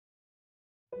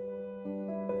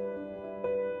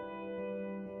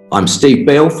I'm Steve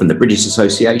Beale from the British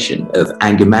Association of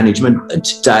Anger Management, and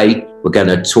today we're going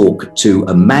to talk to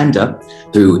Amanda,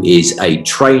 who is a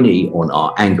trainee on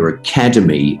our Anger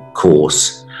Academy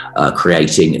course,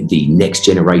 creating the next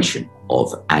generation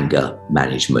of anger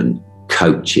management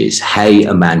coaches. Hey,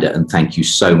 Amanda, and thank you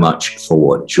so much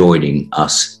for joining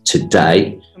us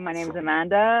today. My name is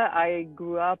Amanda. I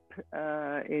grew up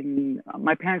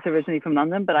my parents are originally from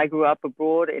London, but I grew up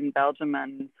abroad in Belgium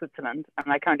and Switzerland,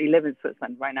 and I currently live in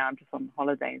Switzerland. Right now I'm just on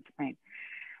holiday in Spain.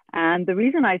 And the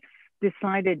reason I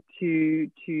decided to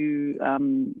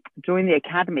join the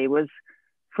academy was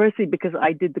firstly because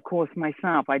I did the course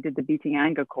myself. I did the Beating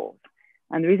Anger course.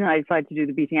 And the reason I decided to do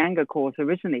the Beating Anger course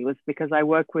originally was because I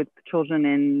work with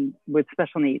children with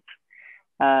special needs.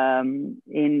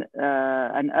 In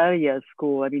an early years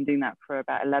school. I've been doing that for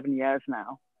about 11 years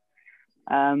now.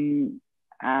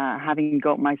 Having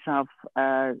got myself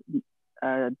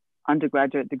an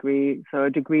undergraduate degree, so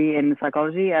a degree in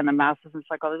psychology and a master's in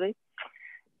psychology.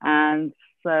 And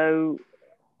so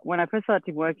when I first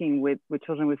started working with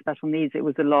children with special needs, it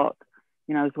was a lot.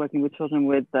 I was working with children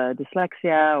with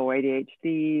dyslexia or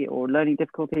ADHD or learning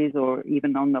difficulties or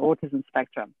even on the autism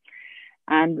spectrum.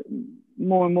 And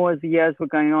more as the years were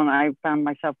going on, I found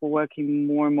myself working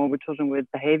more and more with children with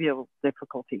behavioral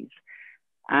difficulties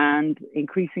and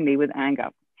increasingly with anger.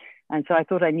 And so I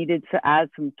thought I needed to add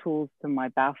some tools to my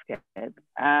basket.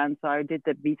 And so I did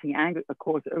the Beating Anger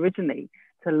course originally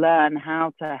to learn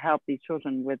how to help these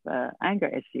children with anger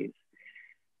issues.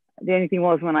 The only thing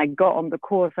was, when I got on the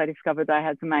course, I discovered I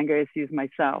had some anger issues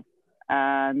myself,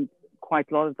 and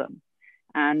quite a lot of them.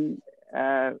 And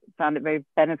found it very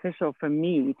beneficial for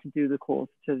me to do the course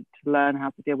to learn how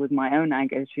to deal with my own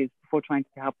anger issues before trying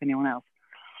to help anyone else.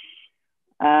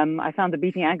 I found the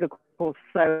Beating Anger course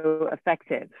so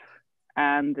effective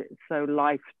and so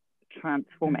life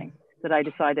transforming that I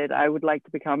decided I would like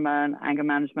to become an anger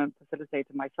management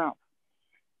facilitator myself,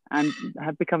 and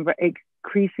have become very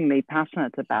increasingly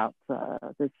passionate about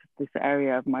this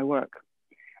area of my work.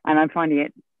 And I'm finding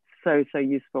it so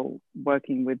useful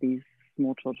working with these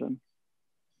small children.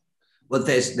 Well,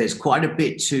 there's quite a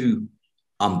bit to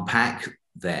unpack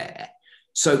there.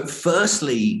 So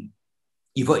firstly,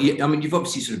 you've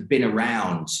obviously sort of been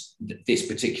around this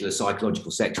particular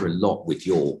psychological sector a lot with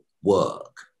your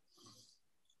work.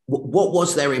 What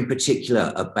was there in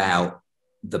particular about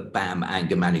the BAM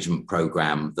anger management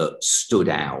program that stood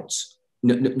out,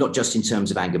 not just in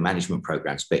terms of anger management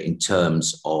programs, but in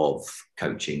terms of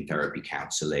coaching, therapy,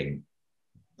 counseling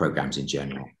programs in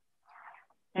general?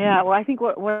 Yeah, well, I think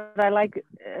what I like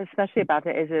especially about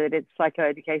it is that it's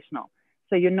psychoeducational.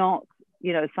 So you're not,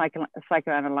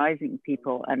 psychoanalyzing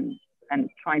people and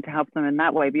trying to help them in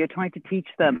that way, but you're trying to teach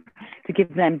them, to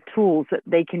give them tools that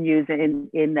they can use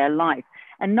in their life.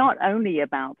 And not only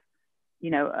about,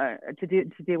 to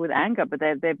deal with anger, but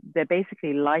they're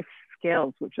basically life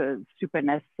skills which are super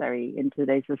necessary in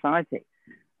today's society,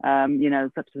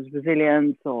 such as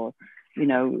resilience or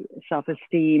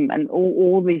self-esteem, and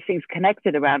all these things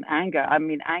connected around anger. I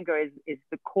mean, anger is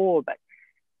the core, but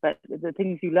the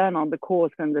things you learn on the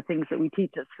course and the things that we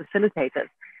teach as facilitators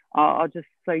are just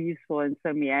so useful in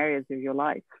so many areas of your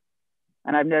life.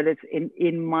 And I've noticed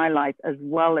in my life as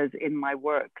well as in my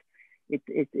work,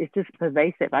 it's just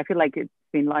pervasive. I feel like it's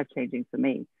been life-changing for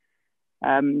me,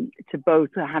 to both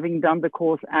having done the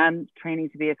course and training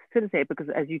to be a facilitator, because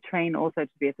as you train also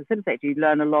to be a facilitator, you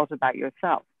learn a lot about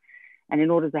yourself. And in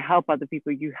order to help other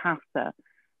people, you have to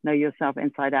know yourself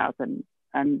inside out and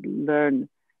learn,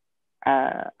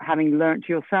 having learned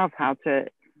yourself how to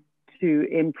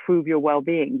improve your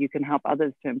well-being, you can help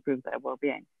others to improve their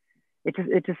well-being.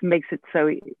 It just makes it so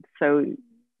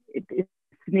it's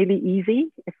nearly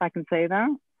easy, if I can say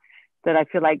that I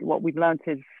feel like what we've learned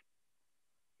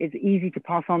is easy to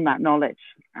pass on that knowledge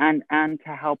and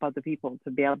to help other people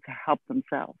to be able to help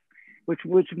themselves, which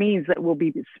means that we'll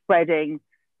be spreading,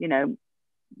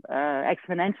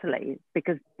 exponentially,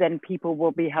 because then people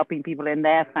will be helping people in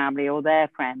their family or their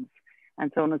friends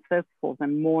and so on and so forth.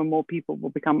 And more people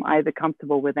will become either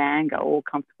comfortable with their anger or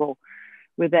comfortable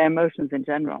with their emotions in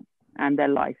general and their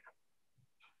life.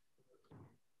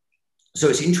 So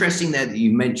it's interesting there that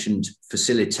you mentioned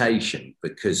facilitation,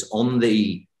 because on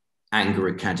the Anger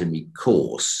Academy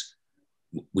course,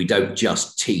 we don't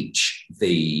just teach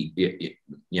the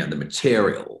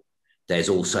material. There's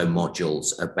also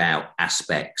modules about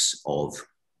aspects of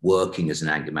working as an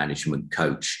anger management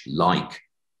coach, like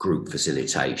group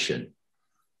facilitation,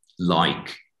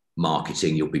 like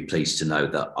marketing. You'll be pleased to know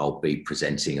that I'll be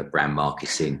presenting a brand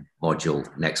marketing module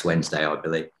next Wednesday, I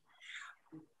believe.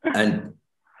 And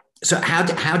So how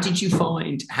did you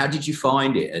find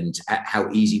it, and how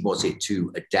easy was it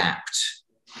to adapt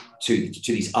to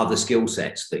these other skill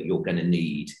sets that you're going to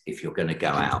need if you're going to go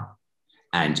out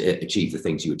and achieve the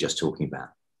things you were just talking about?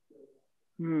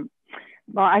 Mm.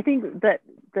 Well, I think that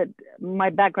my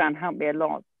background helped me a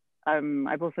lot.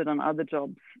 I've also done other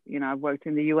jobs. You know, I've worked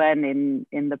in the UN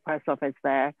in the press office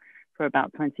there for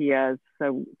about 20 years.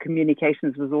 So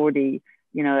communications was already,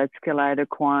 you know, a skill I had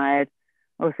acquired.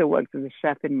 I also worked as a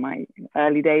chef in my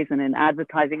early days and in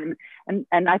advertising. And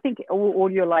I think all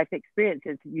your life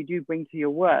experiences you do bring to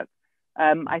your work.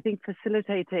 I think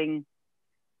facilitating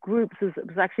groups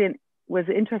was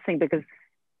interesting because,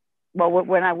 well,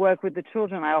 when I work with the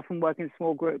children, I often work in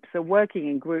small groups. So working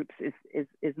in groups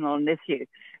is not an issue,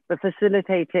 but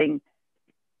facilitating,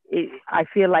 I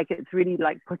feel like it's really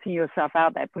like putting yourself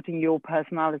out there, putting your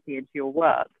personality into your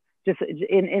work, just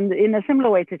in a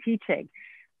similar way to teaching,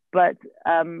 but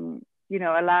you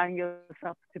know, allowing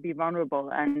yourself to be vulnerable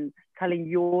and telling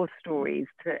your stories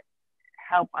to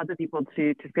help other people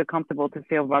to feel comfortable, to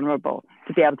feel vulnerable,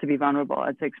 to be able to be vulnerable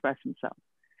and to express themselves.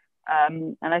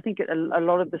 And I think a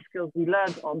lot of the skills we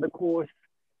learned on the course,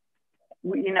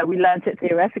 we learned it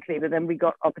theoretically, but then we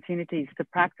got opportunities to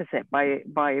practice it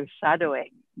by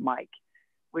shadowing Mike,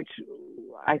 which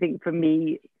I think for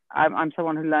me, I'm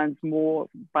someone who learns more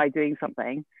by doing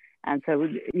something. And so,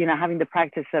 you know, having the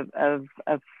practice of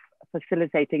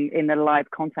facilitating in a live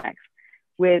context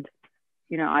with,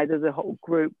 you know, either the whole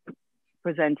group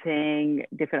presenting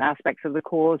different aspects of the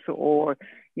course, or,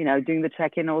 you know, doing the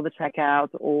check-in or the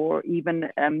check-out, or even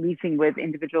meeting with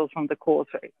individuals from the course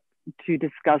to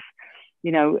discuss,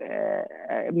 you know,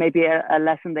 maybe a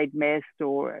lesson they'd missed,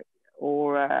 or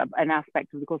an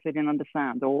aspect of the course they didn't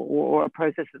understand, or a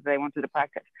process that they wanted to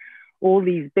practice. All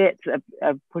these bits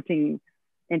of putting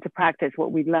into practice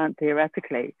what we learned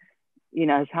theoretically, you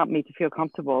know, has helped me to feel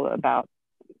comfortable about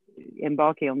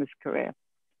embarking on this career.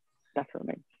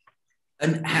 Definitely.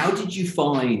 And how did you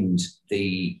find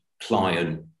the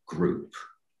client group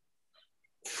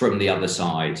from the other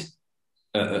side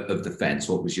of the fence?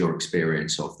 What was your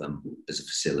experience of them as a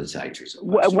facilitator?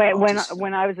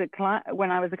 When I was a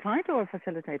client, or a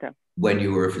facilitator? When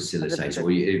you were a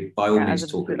facilitator, by all means,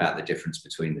 talk about the difference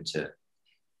between the two.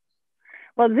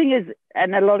 Well, the thing is,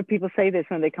 and a lot of people say this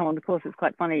when they come on the course, it's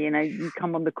quite funny, you know, you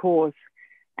come on the course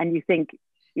and you think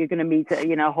you're going to meet,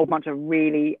 you know, a whole bunch of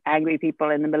really angry people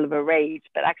in the middle of a rage,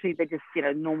 but actually they're just, you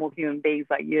know, normal human beings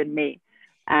like you and me.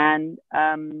 And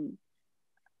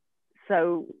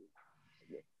so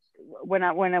when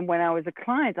I was a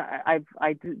client,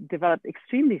 I developed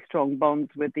extremely strong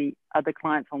bonds with the other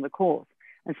clients on the course,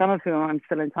 and some of whom I'm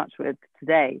still in touch with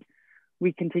today.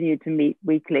 We continue to meet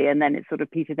weekly, and then it sort of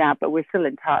petered out, but we're still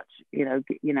in touch, you know,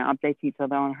 updating each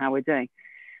other on how we're doing.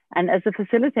 And as a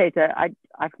facilitator,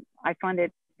 I find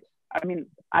it, I mean,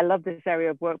 I love this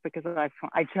area of work because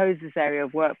I chose this area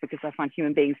of work because I find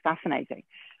human beings fascinating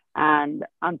and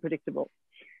unpredictable.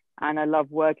 And I love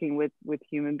working with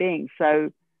human beings.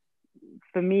 So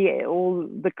for me, all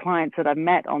the clients that I've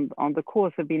met on the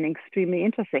course have been extremely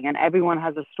interesting, and everyone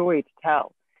has a story to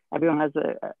tell. Everyone has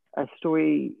a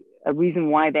story, a reason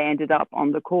why they ended up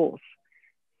on the course.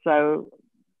 So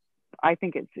I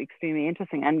think it's extremely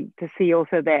interesting, and to see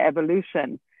also their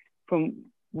evolution from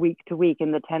week to week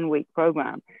in the 10-week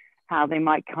program, how they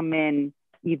might come in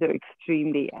either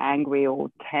extremely angry or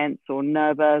tense or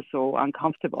nervous or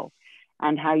uncomfortable,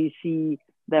 and how you see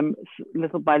them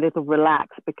little by little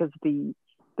relax, because the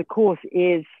course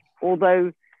is,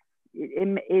 although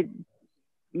it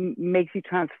makes you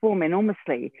transform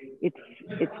enormously,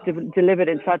 it's delivered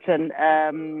in such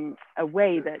a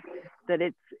way that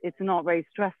it's not very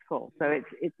stressful. So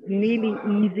it's nearly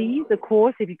easy, the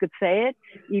course, if you could say it,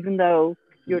 even though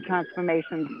your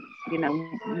transformations, you know,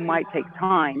 might take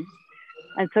time.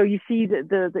 And so you see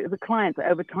the clients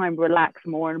over time relax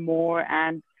more and more,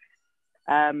 and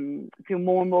feel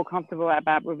more and more comfortable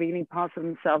about revealing parts of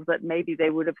themselves that maybe they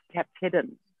would have kept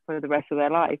hidden for the rest of their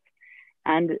life,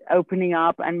 and opening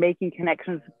up and making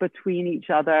connections between each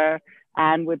other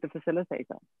and with the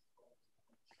facilitator.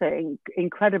 So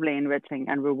incredibly enriching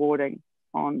and rewarding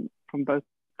from both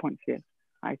points of view,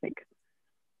 I think.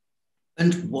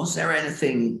 And was there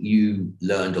anything you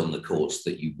learned on the course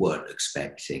that you weren't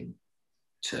expecting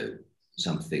to?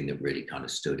 Something that really kind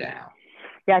of stood out?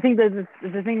 Yeah, I think the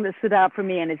thing that stood out for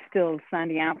me, and is still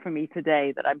standing out for me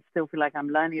today, that I still feel like I'm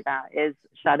learning about, is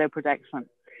shadow protection.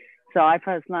 So I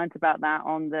first learned about that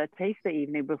on the taster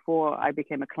evening before I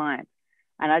became a client.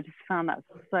 And I just found that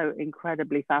so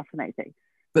incredibly fascinating.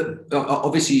 But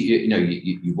obviously,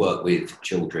 you work with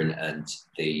children, and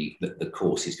the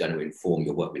course is going to inform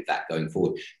your work with that going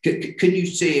forward. Can you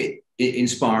see it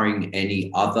inspiring any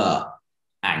other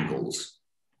angles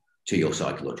to your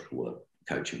psychological work,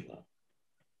 coaching work?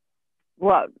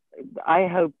 Well, I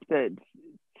hope that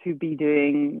to be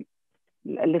doing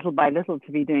little by little,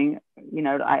 to be doing,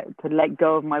 to let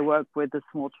go of my work with the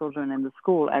small children in the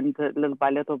school, and to little by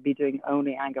little be doing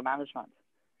only anger management,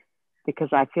 because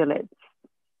I feel it's,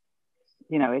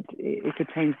 it could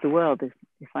change the world,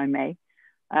 if I may.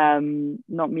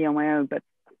 Not me on my own, but,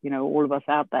 all of us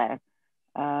out there.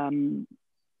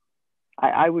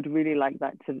 I would really like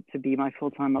that to be my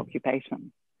full-time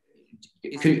occupation.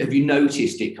 Have you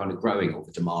noticed it kind of growing, or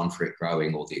the demand for it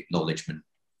growing, or the acknowledgement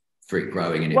for it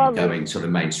growing, and it going sort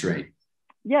of mainstream?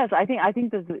 Yes, I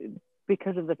think there's,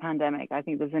 because of the pandemic, I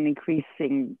think there's an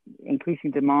increasing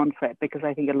demand for it, because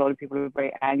I think a lot of people are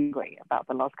very angry about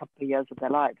the last couple of years of their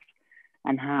lives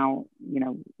and how,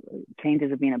 changes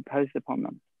have been imposed upon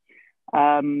them.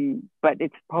 But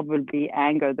it's probably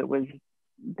anger that was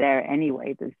there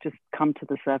anyway, that's just come to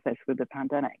the surface with the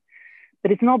pandemic.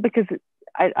 But it's not because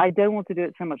I don't want to do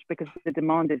it so much because the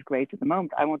demand is great at the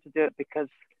moment. I want to do it because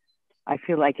I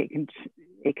feel like it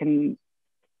can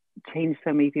change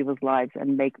so many people's lives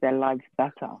and make their lives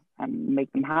better and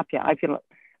make them happier.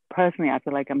 Personally, I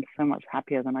feel like I'm so much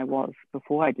happier than I was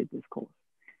before I did this course.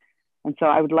 And so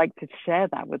I would like to share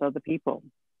that with other people.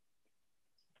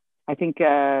 I think,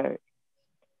 there's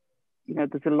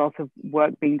a lot of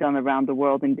work being done around the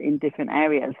world in different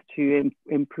areas to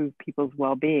improve people's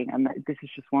well-being. And this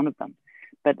is just one of them.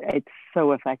 But it's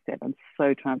so effective and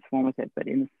so transformative, but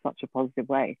in such a positive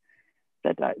way,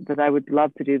 that I would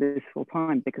love to do this full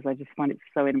time, because I just find it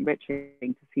so enriching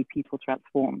to see people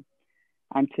transform,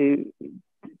 and to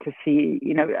see,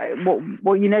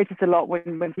 what you notice a lot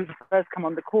when people first come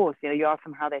on the course, you ask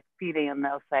them how they're feeling, and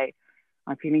they'll say,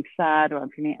 I'm feeling sad, or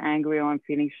I'm feeling angry, or I'm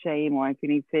feeling shame, or I'm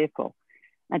feeling fearful.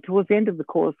 And towards the end of the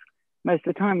course, most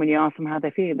of the time when you ask them how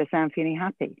they're feeling, they say, I'm feeling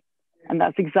happy. And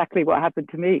that's exactly what happened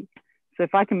to me. So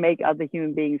if I can make other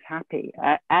human beings happy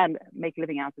and make a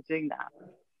living out of doing that,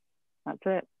 that's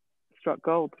it. Struck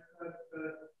gold.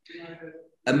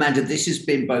 Amanda, this has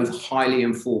been both highly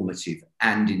informative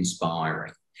and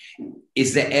inspiring.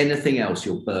 Is there anything else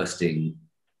you're bursting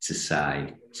to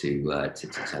say to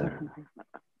tell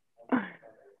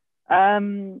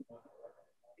everyone?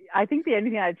 I think the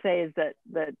only thing I'd say is that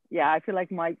I feel like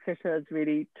Mike Fisher has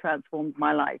really transformed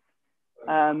my life.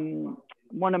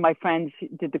 One of my friends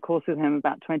did the course with him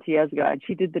about 20 years ago, and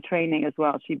she did the training as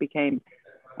well. She became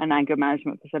an anger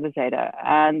management facilitator,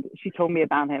 and she told me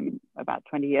about him about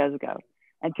 20 years ago.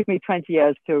 And it took me 20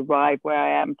 years to arrive where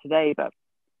I am today, but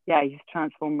yeah, he's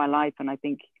transformed my life, and I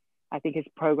think his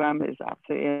program is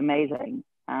absolutely amazing,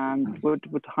 and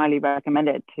would highly recommend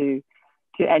it to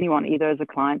anyone, either as a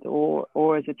client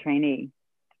or as a trainee,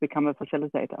 to become a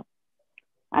facilitator.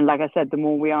 And like I said, the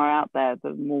more we are out there,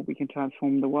 the more we can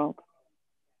transform the world.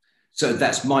 So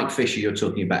that's Mike Fisher you're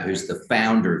talking about, who's the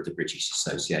founder of the British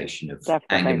Association of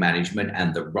Anger Management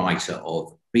and the writer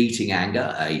of Beating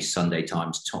Anger, a Sunday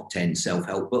Times top 10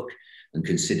 self-help book, and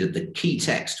considered the key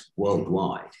text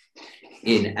worldwide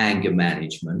in anger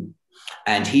management.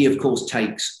 And he, of course,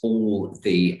 takes all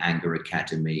the Anger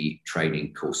Academy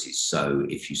training courses. So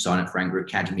if you sign up for Anger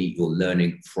Academy, you're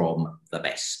learning from the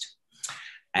best.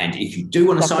 And if you do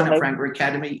want to sign up for Anger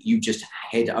Academy, you just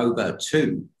head over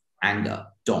to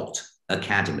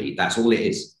anger.academy. That's all it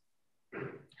is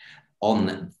on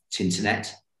the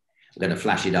internet. I'm going to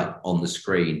flash it up on the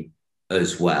screen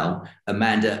as well.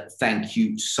 Amanda, thank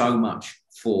you so much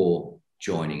for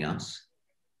joining us,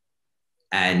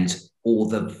 and all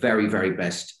the very, very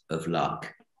best of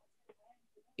luck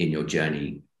in your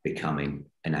journey becoming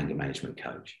an anger management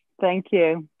coach. Thank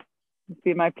you. It's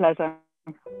been my pleasure.